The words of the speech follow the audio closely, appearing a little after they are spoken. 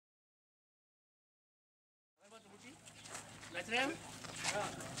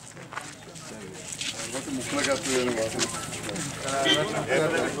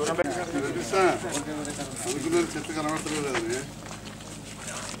చెత్త కనబడతలేదు అది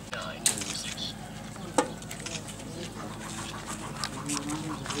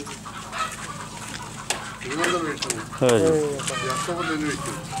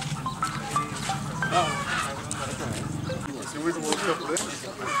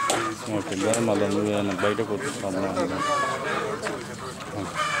మళ్ళీ బయటకు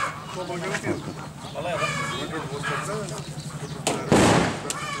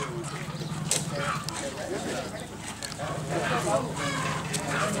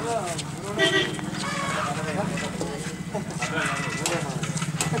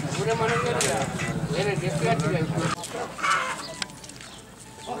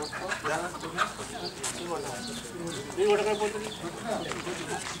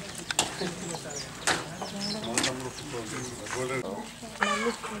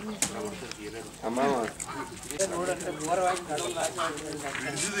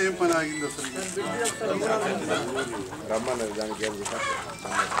ఏం పని ఆగింది అసలు రమ్మన్నది దానికి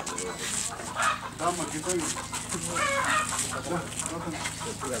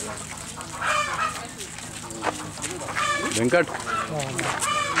వెంకట్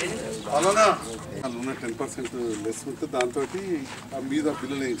అలానా 10% లెస్ ఉంటే దాంతో మీద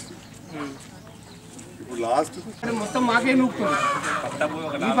బిల్లులు వేయించి ఇప్పుడు లాస్ట్ మొత్తం మాకే నూపుతుంది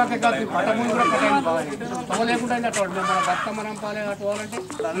ఈ పక్క కాదు పట్టభూమి కూడా పట్టం లేకుండా మన బతుకమ్మరం పాలే అటువాలంటే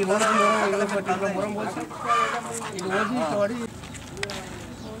ఈ రోజు మురం పోసి ఇది రోజు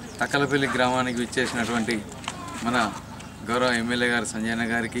తక్కలపల్లి గ్రామానికి విచ్చేసినటువంటి మన గౌరవ ఎమ్మెల్యే గారు సంజయన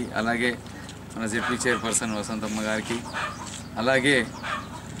గారికి, అలాగే మన జెడ్పీ చైర్పర్సన్ వసంతమ్మ గారికి, అలాగే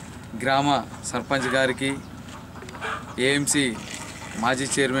గ్రామ సర్పంచ్ గారికి, ఏఎంసీ మాజీ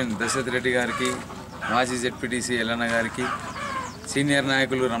చైర్మన్ దశరథ్ రెడ్డి గారికి, మాజీ జెడ్పీటీసీ ఎల్లన్న గారికి, సీనియర్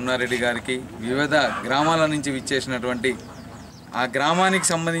నాయకులు రమణారెడ్డి గారికి, వివిధ గ్రామాల నుంచి విచ్చేసినటువంటి ఆ గ్రామానికి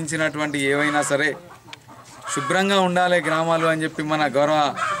సంబంధించినటువంటి ఏవైనా సరే శుభ్రంగా ఉండాలి గ్రామాలు అని చెప్పి మన గౌరవ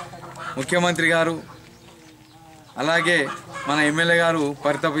ముఖ్యమంత్రి గారు అలాగే మన ఎమ్మెల్యే గారు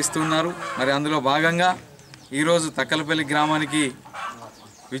పరితపిస్తున్నారు. మరి అందులో భాగంగా ఈరోజు తక్కలపల్లి గ్రామానికి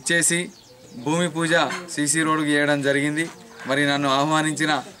విచ్చేసి భూమి పూజ సీసీ రోడ్డుకు చేయడం జరిగింది. మరి నన్ను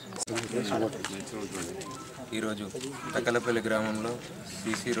ఆహ్వానించిన ఈరోజు తక్కలపల్లి గ్రామంలో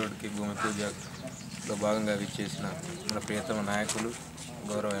సీసీ రోడ్డుకి భూమి పూజలో భాగంగా విచ్చేసిన మన ప్రియతమ నాయకులు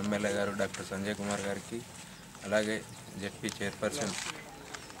గౌరవ ఎమ్మెల్యే గారు డాక్టర్ సంజయ్ కుమార్ గారికి, అలాగే జెడ్పీ చైర్పర్సన్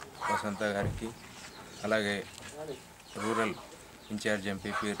వసంత గారికి, అలాగే rural incharge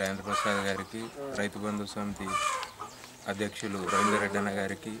MPP Rajendra Prasad గారికి, రైతు బంధు సమితి అధ్యక్షులు రవీందర్ రెడ్డి అన్న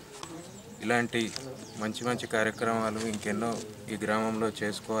గారికి, ఇలాంటి మంచి మంచి కార్యక్రమాలు ఇంకెన్నో ఈ గ్రామంలో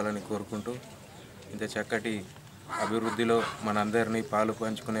చేసుకోవాలని కోరుకుంటూ ఇంత చక్కటి అభివృద్ధిలో మనందరినీ పాలు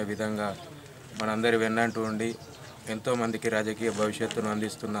పంచుకునే విధంగా మనందరి వెన్నంటూ ఉండి ఎంతోమందికి రాజకీయ భవిష్యత్తును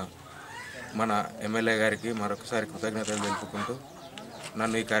అందిస్తున్న మన ఎమ్మెల్యే గారికి మరొకసారి కృతజ్ఞతలు తెలుపుకుంటూ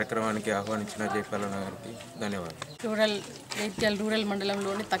నన్ను ఈ కార్యక్రమానికి ఆహ్వానించిన జయపాలన్న గారికి ధన్యవాదాలు. రూరల్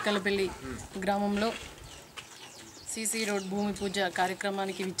మండలంలోని తక్కలపల్లి గ్రామంలో సీసీ రోడ్ భూమి పూజ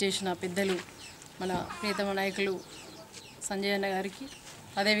కార్యక్రమానికి విచ్చేసిన పెద్దలు మన ప్రియతమ నాయకులు సంజయ్ అన్న గారికి,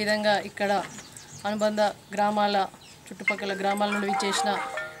 అదేవిధంగా ఇక్కడ అనుబంధ గ్రామాల చుట్టుపక్కల గ్రామాల నుండి విచ్చేసిన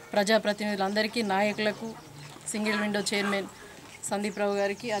ప్రజాప్రతినిధులందరికీ, నాయకులకు, సింగిల్ విండో చైర్మన్ సందీప్ రావు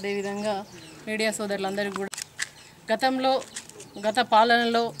గారికి, అదేవిధంగా మీడియా సోదరులందరికీ కూడా గత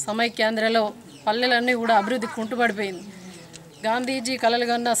పాలనలో సమైక్యాంధ్రలో పల్లెలన్నీ కూడా అభివృద్ధి కుంటుపడిపోయింది. గాంధీజీ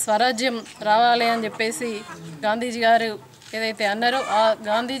కలలుగన్న స్వరాజ్యం రావాలి అని చెప్పేసి గాంధీజీ గారు ఏదైతే అన్నారో ఆ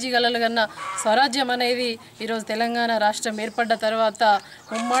గాంధీజీ కలలుగన్న స్వరాజ్యం అనేది ఈరోజు తెలంగాణ రాష్ట్రం ఏర్పడ్డ తర్వాత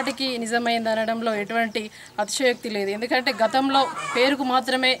ముమ్మాటికి నిజమైంది అనడంలో ఎటువంటి అతిశయోక్తి లేదు. ఎందుకంటే గతంలో పేరుకు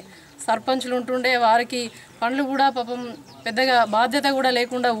మాత్రమే సర్పంచులు ఉంటుండే, వారికి పనులు కూడా పాపం పెద్దగా బాధ్యత కూడా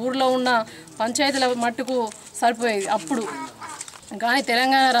లేకుండా ఊర్లో ఉన్న పంచాయతీల మట్టుకు సరిపోయేది అప్పుడు. కానీ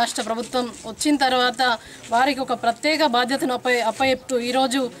తెలంగాణ రాష్ట్ర ప్రభుత్వం వచ్చిన తర్వాత వారికి ఒక ప్రత్యేక బాధ్యతను అప్పచెప్తూ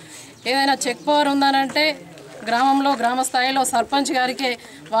ఈరోజు ఏదైనా చెక్ పవర్ ఉందనంటే గ్రామంలో గ్రామ స్థాయిలో సర్పంచ్ గారికే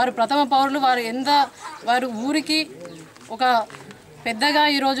వారు ప్రథమ పౌరులు. వారు ఊరికి ఒక పెద్దగా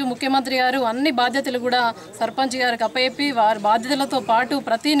ఈరోజు ముఖ్యమంత్రి గారు అన్ని బాధ్యతలు కూడా సర్పంచ్ గారికి అప్పచెప్పి వారి బాధ్యతలతో పాటు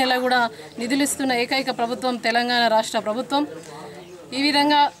ప్రతి నెల కూడా నిధులు ఇస్తున్న ఏకైక ప్రభుత్వం తెలంగాణ రాష్ట్ర ప్రభుత్వం. ఈ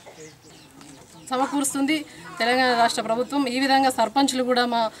విధంగా సమకూరుస్తుంది తెలంగాణ రాష్ట్ర ప్రభుత్వం. ఈ విధంగా సర్పంచులు కూడా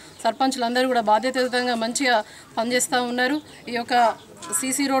మా సర్పంచులందరూ కూడా బాధ్యతాయుతంగా మంచిగా పనిచేస్తూ ఉన్నారు. ఈ యొక్క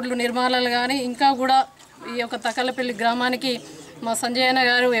సీసీ రోడ్లు నిర్మాణాలు కానీ ఇంకా కూడా ఈ యొక్క తక్కలపల్లి గ్రామానికి మా సంజయ్ అన్న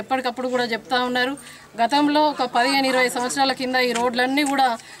గారు ఎప్పటికప్పుడు కూడా చెప్తా ఉన్నారు. గతంలో ఒక 15-20 సంవత్సరాల కింద ఈ రోడ్లన్నీ కూడా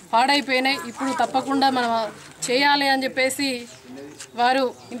పాడైపోయినాయి. ఇప్పుడు తప్పకుండా మన చేయాలి అని చెప్పేసి వారు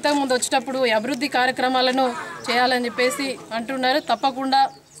ఇంతకుముందు వచ్చేటప్పుడు ఈ అభివృద్ధి కార్యక్రమాలను చేయాలని చెప్పేసి అంటున్నారు. తప్పకుండా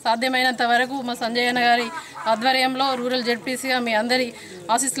సాధ్యమైనంత వరకు మా సంజయ్ అన్న గారి ఆధ్వర్యంలో రూరల్ జెడ్పీసీగా మీ అందరి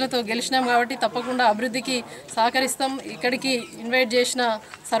ఆశీస్సులతో గెలిచినాం కాబట్టి తప్పకుండా అభివృద్ధికి సహకరిస్తాం. ఇక్కడికి ఇన్వైట్ చేసిన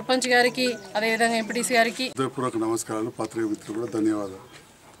సర్పంచ్ గారికి అదేవిధంగా ఎంపీటీసీ గారికి హృదయపూర్వక నమస్కారాలు. పాత్రికేయ మిత్రులు కూడా ధన్యవాదాలు.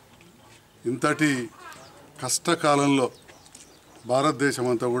 ఇంతటి కష్టకాలంలో భారతదేశం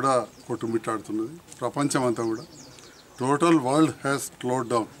అంతా కూడా కొట్టుమిట్టాడుతున్నది. ప్రపంచం అంతా కూడా total world has slowed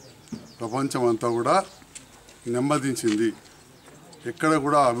down. ప్రపంచం అంతా కూడా నెమ్మదించింది. ఎక్కడ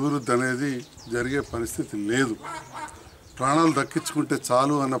కూడా అభివృద్ధి అనేది జరిగే పరిస్థితి లేదు. ప్రాణాలు దక్కించుకుంటే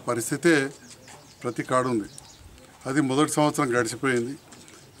చాలు అన్న పరిస్థితే ప్రతి కాడుంది. అది మొదటి సంవత్సరం గడిచిపోయింది.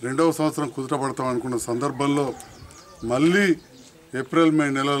 రెండవ సంవత్సరం కుదుటపడతాం అనుకున్న సందర్భంలో మళ్ళీ ఏప్రిల్ మే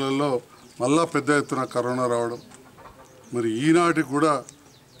నెలలలో మళ్ళా పెద్ద ఎత్తున కరోనా రావడం, మరి ఈనాటికి కూడా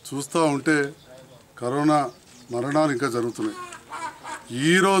చూస్తూ ఉంటే కరోనా మరణాలు ఇంకా జరుగుతున్నాయి.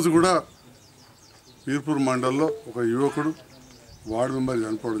 ఈరోజు కూడా వీర్పూర్ మండలంలో ఒక యువకుడు వార్డు మెంబర్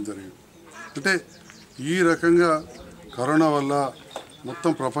చనిపోవడం జరిగింది. అంటే ఈ రకంగా కరోనా వల్ల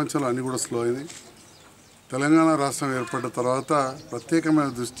మొత్తం ప్రపంచంలో అన్నీ కూడా స్లో అయినాయి. తెలంగాణ రాష్ట్రం ఏర్పడిన తర్వాత ప్రత్యేకమైన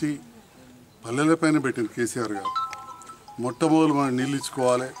దృష్టి పల్లెలపైన పెట్టింది కేసీఆర్ గారు. మొట్టమొదలు మనం నీళ్ళు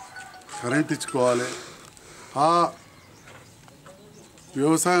ఇచ్చుకోవాలి, కరెంట్ ఇచ్చుకోవాలి, ఆ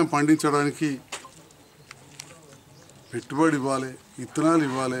వ్యవసాయం పండించడానికి పెట్టుబడి ఇవ్వాలి, విత్తనాలు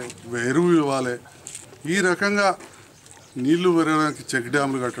ఇవ్వాలి, ఎరువు ఇవ్వాలి. ఈ రకంగా నీళ్లు పెరగడానికి చెక్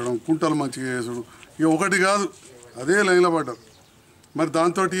డ్యాములు కట్టడం, కుంటలు మంచిగా చేసుడు, ఇక ఒకటి కాదు అదే లైన్లో పడ్డారు. మరి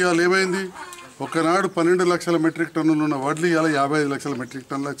దాంతో ఇవాళ ఏమైంది? ఒకనాడు 12 లక్షల మెట్రిక్ టన్నులు ఉన్న వడ్లు ఇవాళ 55 లక్షల మెట్రిక్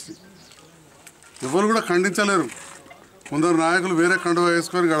టన్నులు వచ్చింది. ఎవరు కూడా ఖండించలేరు. కొందరు నాయకులు వేరే కండువా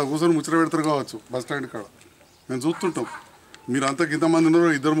వేసుకొని ఇక్కడ కూర్చొని ముచ్చట పెడతారు కావచ్చు బస్ స్టాండ్ కాడ. మేము చూస్తుంటాం. మీరు అంతకు ఇంతమంది ఉన్నారు,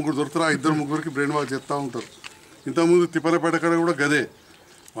 2-3 దొరుకుతారు. ఆ 2-3కి బ్రెయిన్ వాష్ చేస్తూ ఉంటారు. ఇంతకుముందు తిప్పలపేట కాడ కూడా గదే.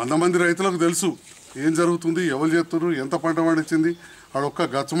 100 మంది రైతులకు తెలుసు ఏం జరుగుతుంది, ఎవరు చేస్తున్నారు, ఎంత పంట పండించింది. ఆడ ఒక్క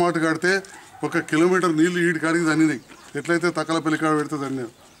గచ్చమాటు కడితే 1 కిలోమీటర్ నీళ్ళు ఈడి కాడికి తన్నినాయి. ఎట్లయితే తక్కలపల్లి కాడ పెడితే తన్నాయి.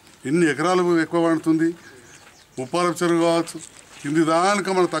 ఎన్ని ఎకరాలు ఎక్కువ పండుతుంది. ముప్పాలపు చెరువు కావచ్చు, కింది దానిక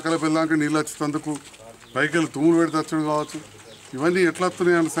మన తక్కలపల్లి దాకా నీళ్ళు వచ్చేందుకు పైకి వెళ్ళి తుమ్ములు పెడితే వచ్చడం కావచ్చు. ఇవన్నీ ఎట్లా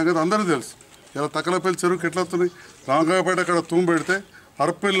వస్తున్నాయి అన్న సంగతి అందరూ తెలుసు. ఇలా తక్కలపల్లి చెరువుకి ఎట్లా వస్తున్నాయి? రామకాయపేట అక్కడ తుమ్ము పెడితే,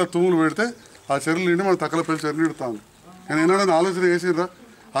 అరపల్లిలో తుమ్ములు పెడితే ఆ చెరువులు నిండి మన తక్కలపల్లి చెరువు నిడుతాము. కానీ ఏనాడని ఆలోచన చేసిండ్రా?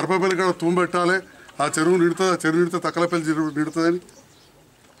 అరపల్లి కాడ తుమ్ము పెట్టాలి, ఆ చెరువు నిడుతుంది, ఆ చెరువు నిడితే తక్కలపల్లి చెరువు నిడుతుందని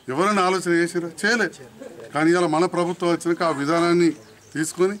ఎవరైనా ఆలోచన చేసిరా? చేయలే. కానీ ఇలా మన ప్రభుత్వం వచ్చినాక ఆ విధానాన్ని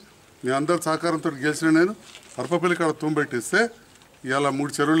తీసుకొని మీ అందరి సహకారంతో గెలిచిన నేను అరపపల్లి కాడ తుమ్ము పెట్టిస్తే ఇవాళ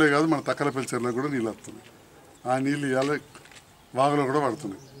 3 చెరువులే కాదు మన తక్కలపల్లి చెరువులో కూడా నీళ్ళు వస్తున్నాయి. ఆ నీళ్ళు ఇవాళ వాగులో కూడా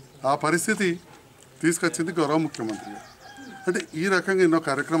పడుతున్నాయి. ఆ పరిస్థితి తీసుకొచ్చింది గౌరవ ముఖ్యమంత్రి. అంటే ఈ రకంగా ఎన్నో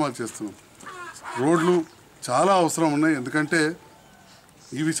కార్యక్రమాలు చేస్తున్నాం. రోడ్లు చాలా అవసరం ఉన్నాయి. ఎందుకంటే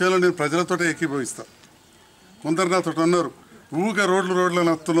ఈ విషయంలో నేను ప్రజలతో ఏకీభవిస్తాను. కొందరు నాతో అన్నారు, ఊరికే రోడ్లు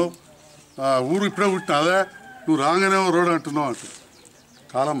నత్తున్నావు, ఊరు ఇప్పుడే పుట్టిన అదే నువ్వు రాగానేమో రోడ్ అంటున్నావు అంటు.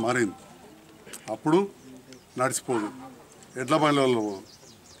 కాలం మారింది. అప్పుడు నడిచిపోదు, ఎడ్ల బండ్లలో పోదు,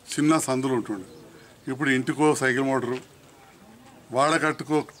 చిన్న సందులు ఉంటుండే. ఇప్పుడు ఇంటికో సైకిల్ మోటరు,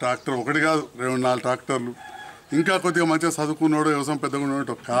 వాడకట్టుకో ట్రాక్టర్, ఒకటి కాదు 2-4 ట్రాక్టర్లు, ఇంకా కొద్దిగా మంచిగా చదువుకున్నాడు, వ్యవసాయం పెద్దగా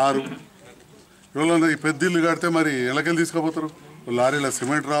ఉన్నాడు కారు. ఎవరన్నా ఈ పెద్ద ఇల్లు కడితే మరి ఎలాకెళ్ళి తీసుకుపోతారు? లారీలో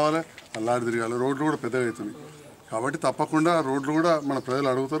సిమెంట్ రావాలి, ఆ లారీ తిరగాలి. రోడ్లు కూడా పెద్దగా అవుతున్నాయి. కాబట్టి తప్పకుండా రోడ్లు కూడా మన ప్రజలు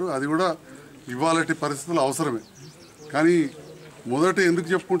అడుగుతారు. అది కూడా ఇవాళటి పరిస్థితులు అవసరమే. కానీ మొదట ఎందుకు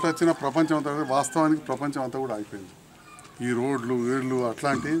చెప్పుకుంటూ వచ్చిన ప్రపంచం అంతా, వాస్తవానికి ప్రపంచం అంతా కూడా ఆగిపోయింది. ఈ రోడ్లు వీళ్ళు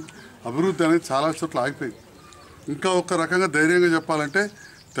అట్లాంటి అభివృద్ధి అనేది చాలా చోట్ల ఆగిపోయింది. ఇంకా ఒక్క రకంగా ధైర్యంగా చెప్పాలంటే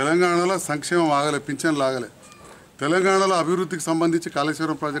తెలంగాణలో సంక్షేమం ఆగలే, పింఛన్లు ఆగలే. తెలంగాణలో అభివృద్ధికి సంబంధించి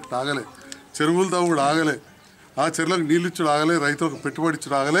కాళేశ్వరం ప్రాజెక్ట్ ఆగలే, చెరువులతో కూడా ఆగలే, ఆ చెరువులకు నీళ్ళు ఇచ్చుడు ఆగలే, రైతులకు పెట్టుబడి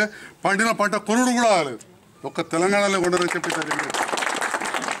ఇచ్చుడు ఆగలే, పండిన పంట కొనుడు కూడా ఆగలేదు. ఒక్క తెలంగాణలో కొన్నారని చెప్పి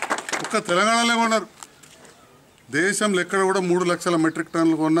ఒక్క తెలంగాణలో కొన్నారు. దేశంలో ఎక్కడ కూడా 3 లక్షల మెట్రిక్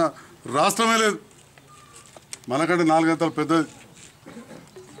టన్నులు కొన్న రాష్ట్రమే లేదు. మనకంటే 4 గంటలు పెద్దది.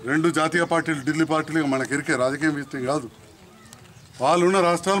 2 జాతీయ పార్టీలు, ఢిల్లీ పార్టీలు మనకి ఎరికే రాజకీయం విషయం కాదు. వాళ్ళు ఉన్న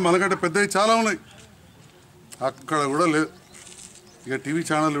రాష్ట్రాలు మనకంటే పెద్దవి చాలా ఉన్నాయి. అక్కడ కూడా లేదు. ఇక టీవీ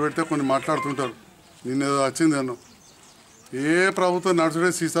ఛానళ్ళు పెడితే కొన్ని మాట్లాడుతుంటారు, నిన్నేదో వచ్చింది అన్నాం. ఏ ప్రభుత్వం నడుచుడే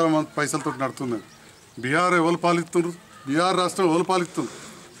సీసాల పైసలతో నడుతున్నాయి. బీహార్ ఎవరు పాలిస్తున్నారు? బీహార్ రాష్ట్రం ఎవరు పాలిస్తుంది?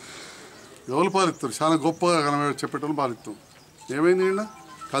 ఎవరు పాలిస్తారు? చాలా గొప్పగా చెప్పేటోళ్ళు పాలిస్తాం. ఏమైంది? నిన్న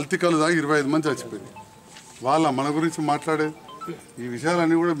కల్తీ కళ్ళు దాకా 25 మంది చచ్చిపోయింది. వాళ్ళ మన గురించి మాట్లాడేది. ఈ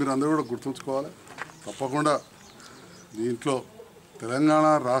విషయాలన్నీ కూడా మీరు అందరూ కూడా గుర్తుంచుకోవాలి. తప్పకుండా దీంట్లో తెలంగాణ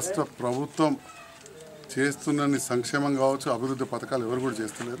రాష్ట్ర ప్రభుత్వం చేస్తున్న సంక్షేమం కావచ్చు, అభివృద్ధి పథకాలు ఎవరు కూడా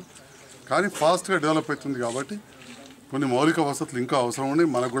చేస్తలేరు. కానీ ఫాస్ట్గా డెవలప్ అవుతుంది కాబట్టి కొన్ని మౌలిక వసతులు ఇంకా అవసరం ఉన్నాయి.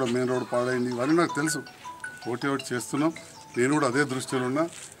 మనకు కూడా మెయిన్ రోడ్ పాడైంది, ఇవన్నీ నాకు తెలుసు. ఒకటి చేస్తున్నాం. నేను కూడా అదే దృష్టిలో ఉన్నా.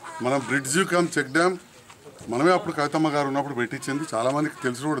 మనం బ్రిడ్జ్ కమ్ చెక్ డ్యామ్ మనమే అప్పుడు కవితమ్మ గారు ఉన్నప్పుడు పెట్టించింది. చాలామందికి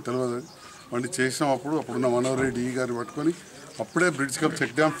తెలుసు కూడా తెలియదు. వంటి చేసినాం అప్పుడున్న మనోహర్ రెడ్డి గారు పట్టుకొని అప్పుడే bridge come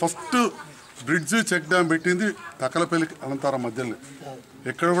check dam first bridge check dam పెట్టింది తకలపల్లి అనంతారం మధ్యలో.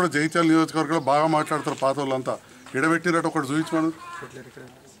 ఎక్కడ కూడా జగిత్యాల నియోజకవర్గంలో బాగా మాట్లాడతారు పాత వాళ్ళంతా. ఎడబెట్టినట్టు ఒకటి చూపించమను.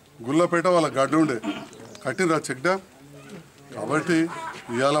 గుల్లపేట వాళ్ళ గడ్డ ఉండే కట్టినరా చెక్ డ్యామ్. కాబట్టి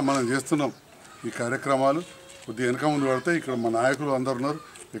ఇవాళ మనం చేస్తున్నాం ఈ కార్యక్రమాలు. కొద్దిగా వెనక ముందు పడితే ఇక్కడ మా నాయకులు అందరు ఉన్నారు.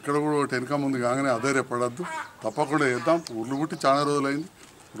 ఎక్కడ కూడా ఒకటి వెనక ముందు కాగానే అధైర్యపడద్దు, తప్పకుండా వేద్దాం. ఊర్లు పుట్టి చాలా రోజులైంది,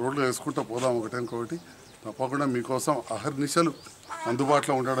 రోడ్లు వేసుకుంటూ పోదాం ఒకటి. తప్పకుండా మీకోసం అహర్నిశలు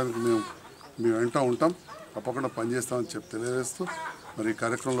అందుబాటులో ఉండడానికి మేము వెంట ఉంటాం. తప్పకుండా పనిచేస్తామని తెలియజేస్తూ మరి ఈ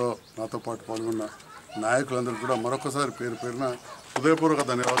కార్యక్రమంలో నాతో పాటు పాల్గొన్న నాయకులందరికీ కూడా మరొకసారి పేరున హృదయపూర్వక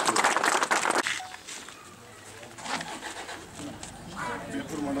ధన్యవాదాలు.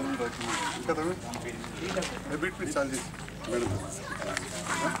 మండలం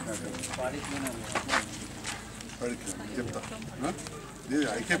చెప్తా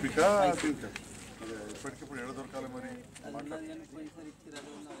ఐకేపికా ఇప్పటికిప్పుడు ఎడ దొరకాలి మరి.